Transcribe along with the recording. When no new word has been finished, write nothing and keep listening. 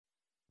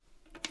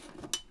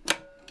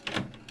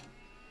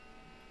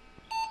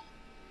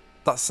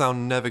That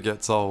sound never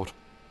gets old.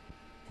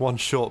 One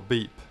short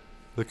beep,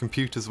 the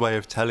computer's way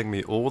of telling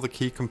me all the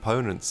key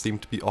components seem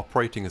to be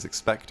operating as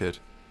expected.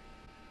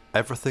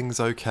 Everything's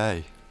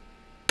okay.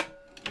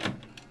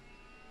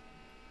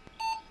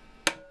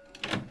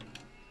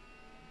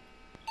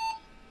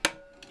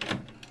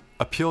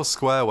 A pure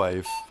square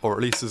wave, or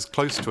at least as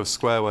close to a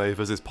square wave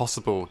as is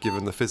possible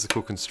given the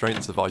physical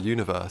constraints of our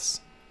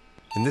universe.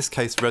 In this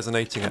case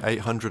resonating at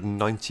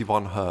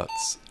 891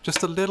 Hz,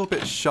 just a little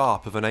bit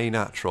sharp of an A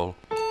natural.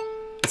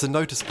 It's a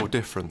noticeable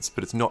difference,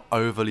 but it's not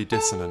overly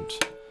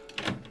dissonant.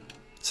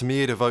 To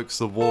me it evokes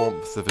the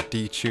warmth of a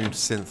detuned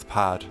synth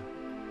pad.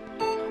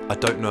 I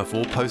don't know if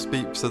all post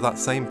beeps are that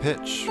same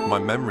pitch, my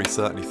memory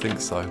certainly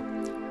thinks so.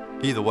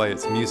 Either way,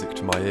 it's music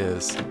to my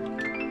ears.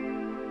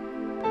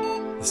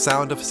 The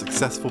sound of a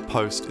successful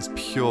post is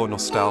pure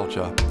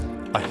nostalgia.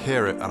 I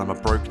hear it and I'm a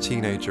broke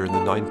teenager in the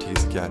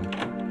 90s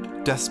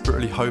again,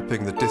 desperately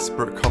hoping the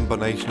disparate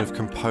combination of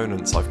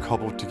components I've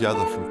cobbled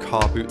together from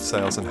car boot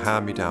sales and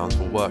hand-me-downs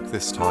will work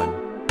this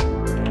time.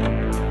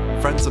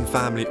 Friends and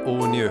family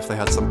all knew if they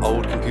had some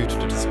old computer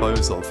to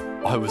dispose of,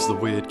 I was the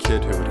weird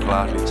kid who would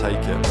gladly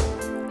take it.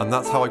 And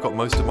that's how I got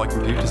most of my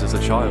computers as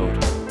a child.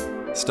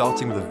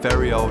 Starting with a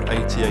very old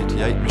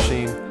 8088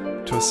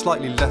 machine, to a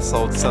slightly less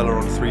old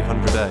Celeron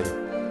 300A,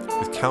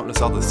 with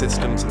countless other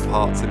systems and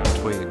parts in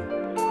between.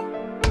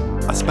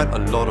 I spent a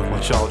lot of my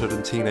childhood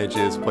and teenage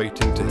years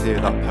waiting to hear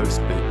that post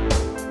beep.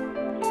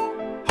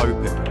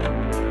 Hoping.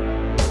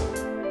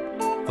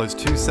 Those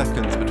 2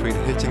 seconds between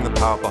hitting the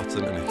power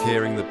button and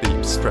hearing the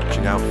beep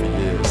stretching out for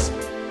years.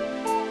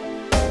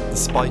 The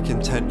spike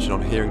in tension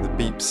on hearing the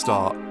beep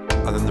start,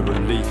 and then the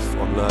relief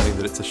on learning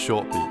that it's a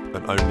short beep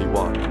and only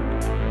one.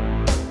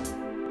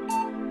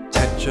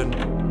 Tension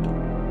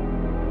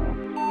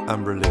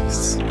and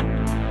release.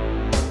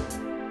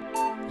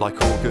 Like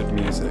all good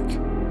music.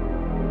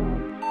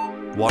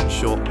 One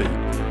short beep,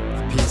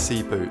 the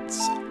PC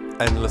boots,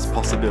 endless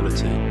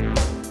possibility,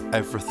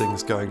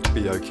 everything's going to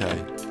be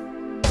okay.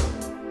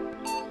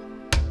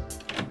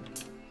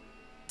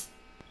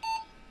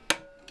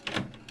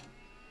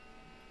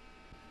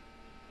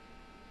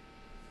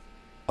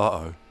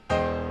 Uh-oh.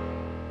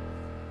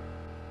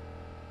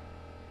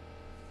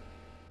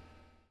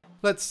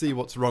 Let's see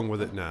what's wrong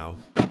with it now.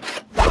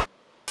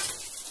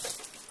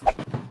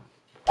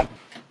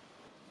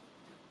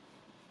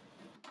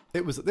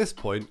 It was at this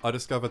point I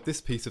discovered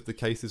this piece of the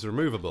case is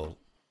removable.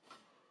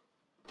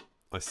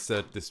 I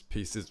said this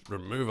piece is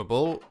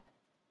removable.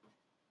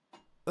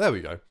 There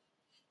we go.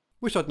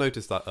 Wish I'd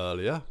noticed that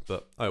earlier,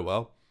 but oh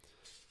well.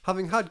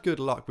 Having had good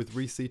luck with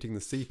reseating the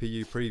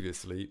CPU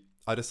previously,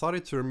 I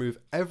decided to remove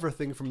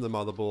everything from the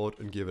motherboard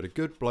and give it a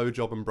good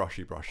blowjob and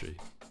brushy.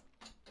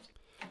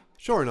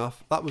 Sure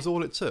enough, that was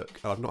all it took,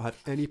 and I've not had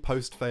any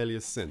post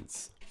failures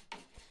since.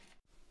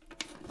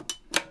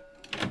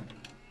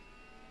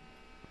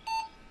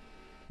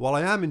 While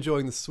I am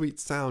enjoying the sweet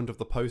sound of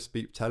the post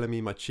beep telling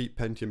me my cheap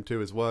Pentium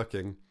II is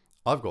working,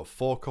 I've got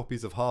 4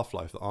 copies of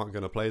Half-Life that aren't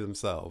going to play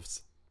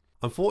themselves.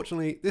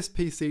 Unfortunately, this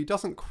PC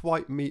doesn't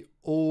quite meet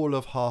all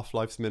of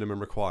Half-Life's minimum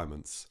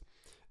requirements.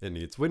 It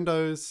needs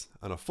Windows,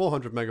 and a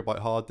 400MB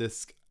hard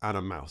disk, and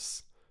a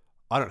mouse.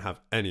 I don't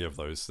have any of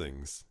those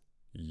things.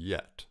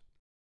 Yet.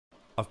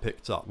 I've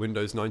picked up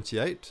Windows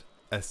 98,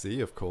 SE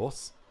of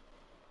course,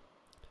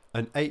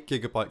 an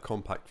 8GB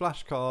compact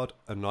flash card,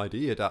 an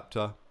IDE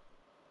adapter,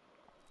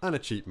 and a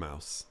cheap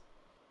mouse.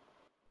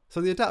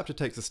 So the adapter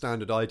takes a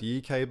standard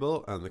IDE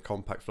cable and the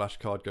compact flash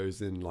card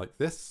goes in like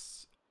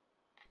this.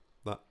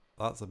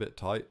 That's a bit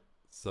tight.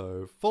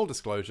 So full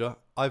disclosure,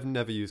 I've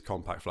never used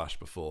compact flash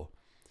before.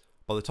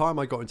 By the time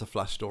I got into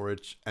flash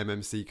storage,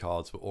 MMC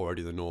cards were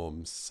already the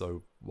norms,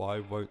 so why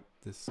won't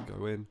this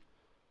go in?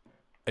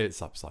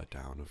 It's upside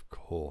down, of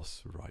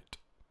course, right.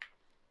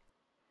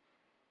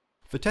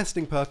 For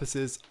testing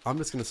purposes, I'm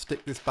just going to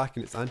stick this back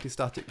in its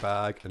anti-static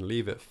bag and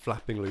leave it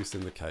flapping loose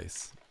in the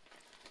case.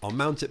 I'll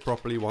mount it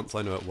properly once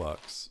I know it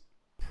works.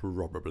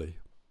 Probably.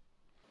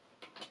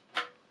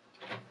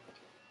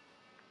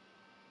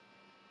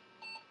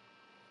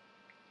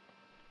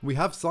 We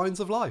have signs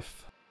of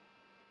life.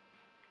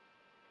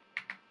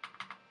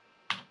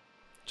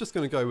 Just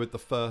going to go with the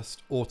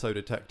first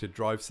auto-detected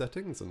drive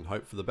settings and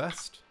hope for the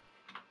best.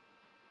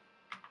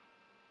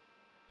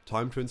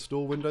 Time to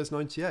install Windows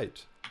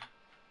 98.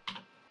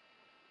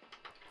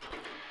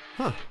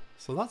 Huh,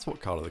 so that's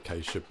what colour the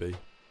case should be.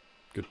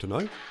 Good to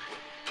know.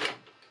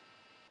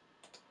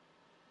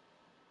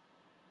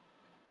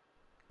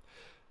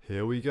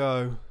 Here we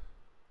go.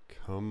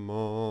 Come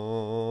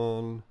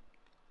on.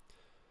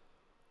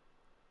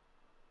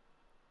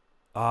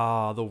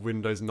 Ah, the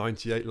Windows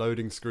 98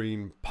 loading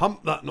screen.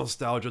 Pump that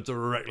nostalgia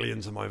directly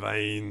into my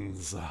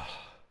veins.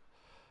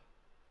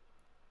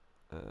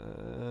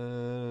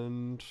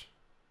 And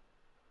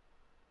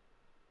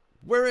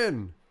we're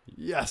in.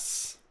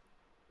 Yes.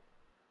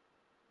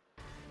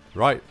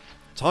 Right,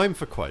 time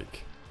for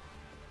Quake.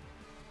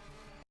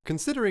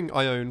 Considering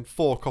I own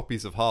 4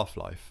 copies of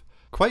Half-Life,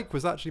 Quake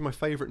was actually my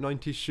favourite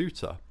 90s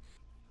shooter.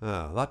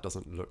 Ah, that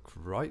doesn't look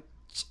right.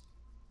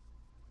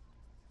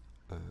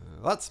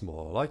 That's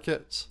more like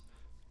it.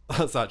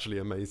 That's actually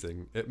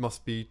amazing. It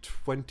must be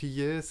 20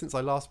 years since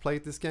I last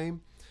played this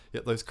game,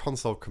 yet those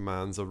console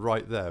commands are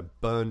right there,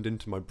 burned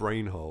into my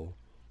brain hole.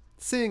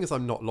 Seeing as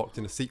I'm not locked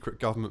in a secret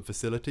government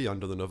facility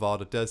under the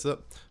Nevada desert,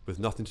 with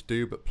nothing to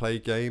do but play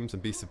games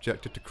and be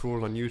subjected to cruel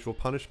and unusual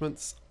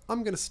punishments,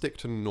 I'm going to stick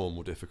to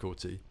normal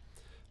difficulty.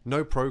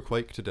 No pro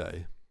Quake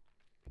today.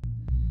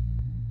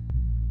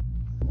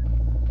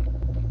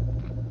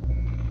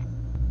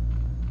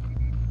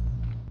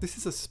 This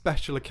is a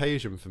special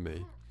occasion for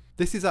me.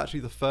 This is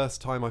actually the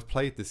first time I've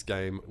played this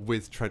game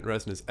with Trent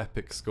Reznor's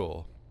epic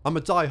score. I'm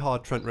a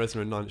die-hard Trent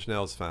Reznor and Nine Inch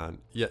Nails fan,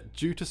 yet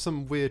due to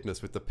some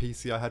weirdness with the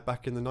PC I had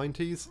back in the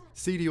 90s,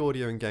 CD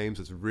audio in games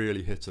was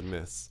really hit and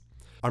miss.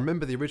 I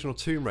remember the original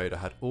Tomb Raider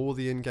had all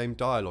the in-game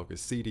dialogue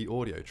as CD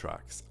audio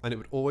tracks, and it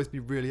would always be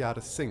really out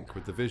of sync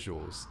with the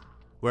visuals.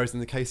 Whereas in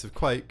the case of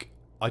Quake,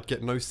 I'd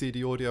get no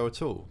CD audio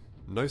at all,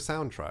 no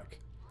soundtrack.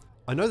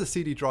 I know the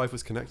CD drive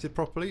was connected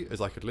properly,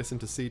 as I could listen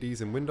to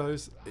CDs in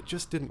Windows, it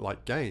just didn't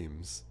like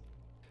games.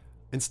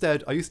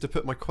 Instead, I used to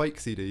put my Quake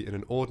CD in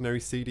an ordinary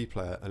CD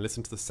player and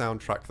listen to the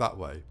soundtrack that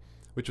way,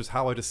 which was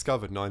how I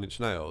discovered Nine Inch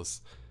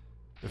Nails.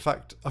 In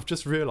fact, I've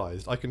just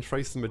realised I can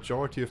trace the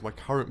majority of my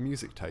current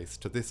music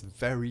taste to this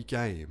very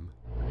game.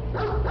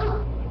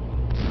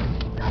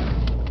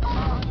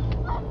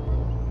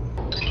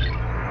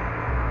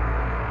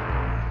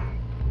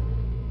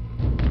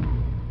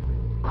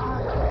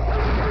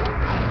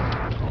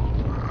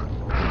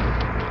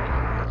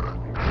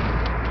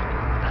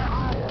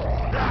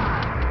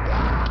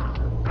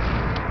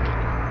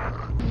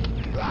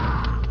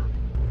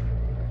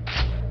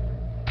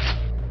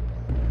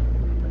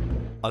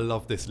 I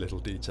love this little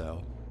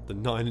detail. The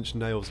Nine Inch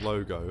Nails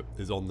logo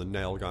is on the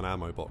nail gun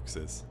ammo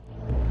boxes.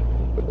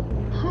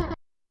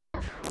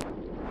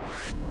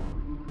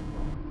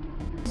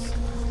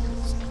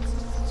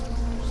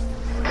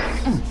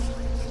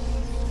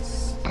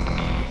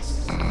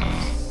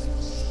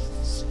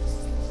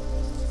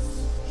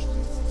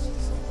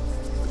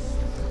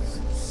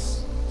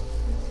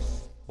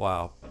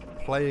 Wow,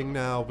 playing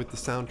now with the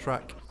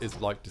soundtrack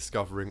is like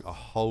discovering a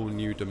whole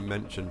new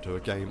dimension to a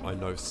game I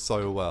know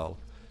so well.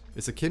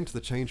 It's akin to the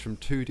change from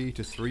 2D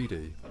to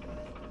 3D.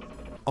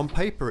 On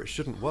paper it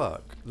shouldn't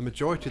work. The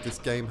majority of this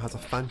game has a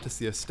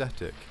fantasy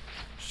aesthetic,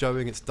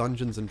 showing its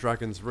Dungeons and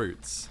Dragons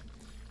roots.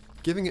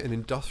 Giving it an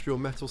industrial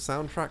metal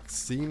soundtrack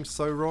seems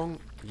so wrong,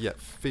 yet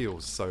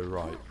feels so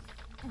right.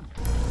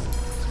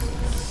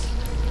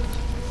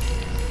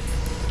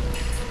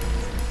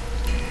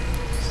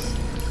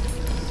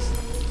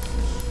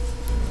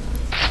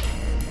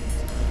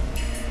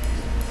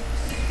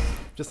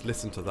 Just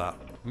listen to that.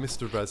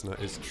 Mr. Reznor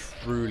is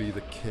truly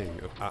the king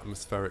of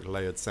atmospheric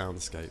layered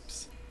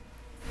soundscapes.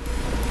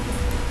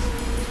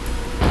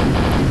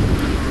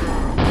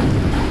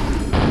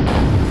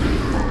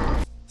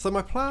 So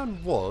my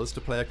plan was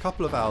to play a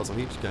couple of hours on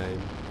each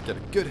game, get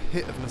a good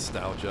hit of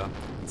nostalgia,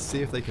 and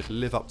see if they could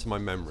live up to my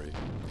memory.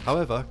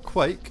 However,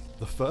 Quake,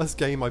 the first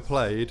game I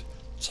played,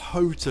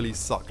 totally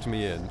sucked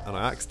me in, and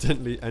I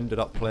accidentally ended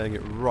up playing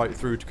it right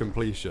through to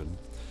completion.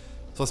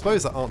 So I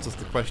suppose that answers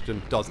the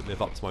question, does it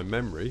live up to my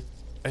memory?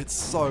 It's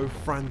so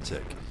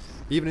frantic.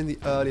 Even in the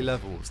early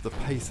levels, the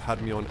pace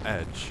had me on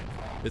edge.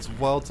 It's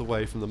worlds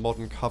away from the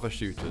modern cover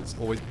shooters,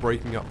 always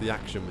breaking up the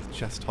action with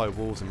chest-high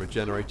walls and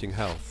regenerating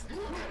health.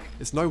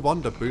 It's no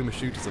wonder boomer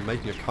shooters are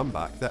making a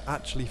comeback, they're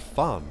actually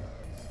fun.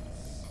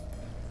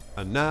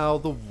 And now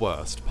the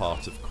worst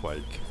part of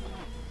Quake.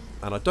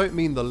 And I don't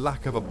mean the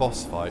lack of a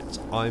boss fight,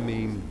 I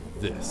mean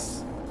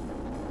this.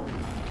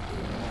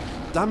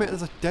 Damn it,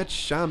 there's a dead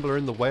shambler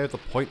in the way of the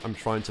point I'm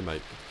trying to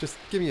make. Just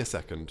give me a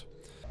second.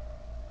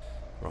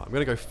 Right, I'm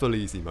going to go full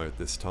easy mode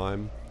this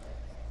time.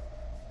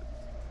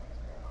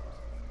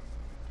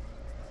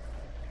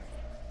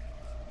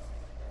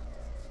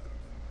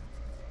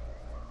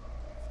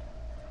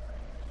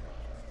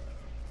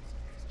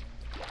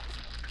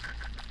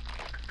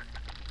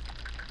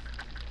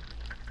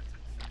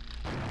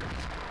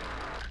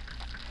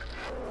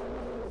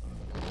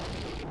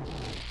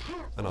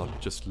 And I'll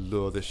just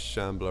lure this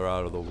shambler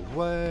out of the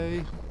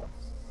way.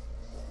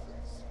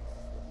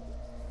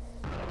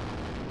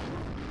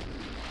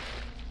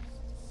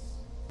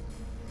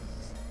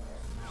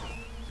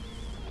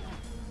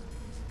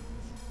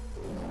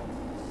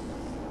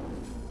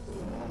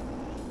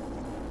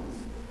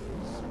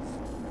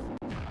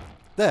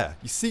 There,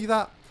 you see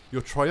that?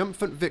 Your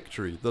triumphant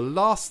victory, the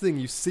last thing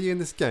you see in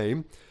this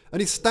game,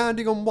 and he's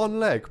standing on one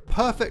leg,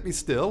 perfectly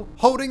still,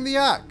 holding the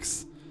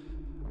axe!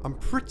 I'm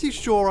pretty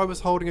sure I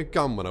was holding a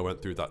gun when I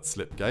went through that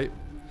slipgate.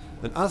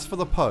 And as for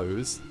the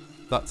pose,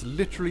 that's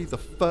literally the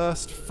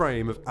first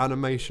frame of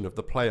animation of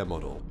the player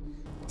model.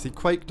 See,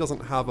 Quake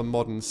doesn't have a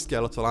modern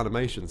skeletal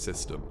animation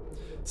system.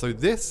 So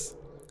this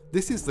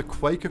is the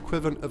Quake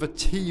equivalent of a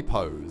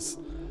T-pose.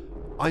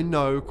 I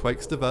know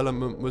Quake's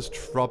development was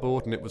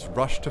troubled and it was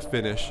rushed to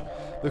finish,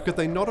 but could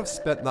they not have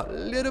spent that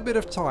little bit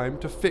of time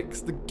to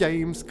fix the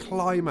game's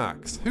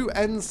climax? Who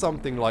ends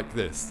something like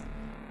this?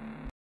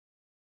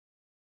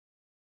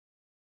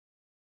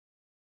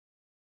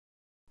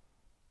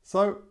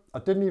 So, I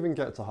didn't even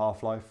get to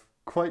Half-Life.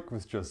 Quake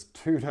was just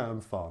too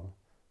damn fun.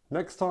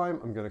 Next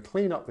time, I'm going to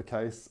clean up the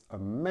case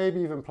and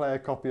maybe even play a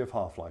copy of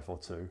Half-Life or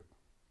two.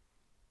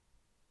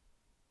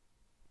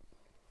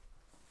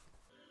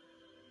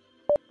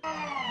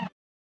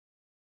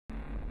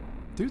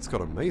 Dude's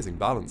got amazing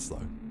balance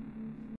though.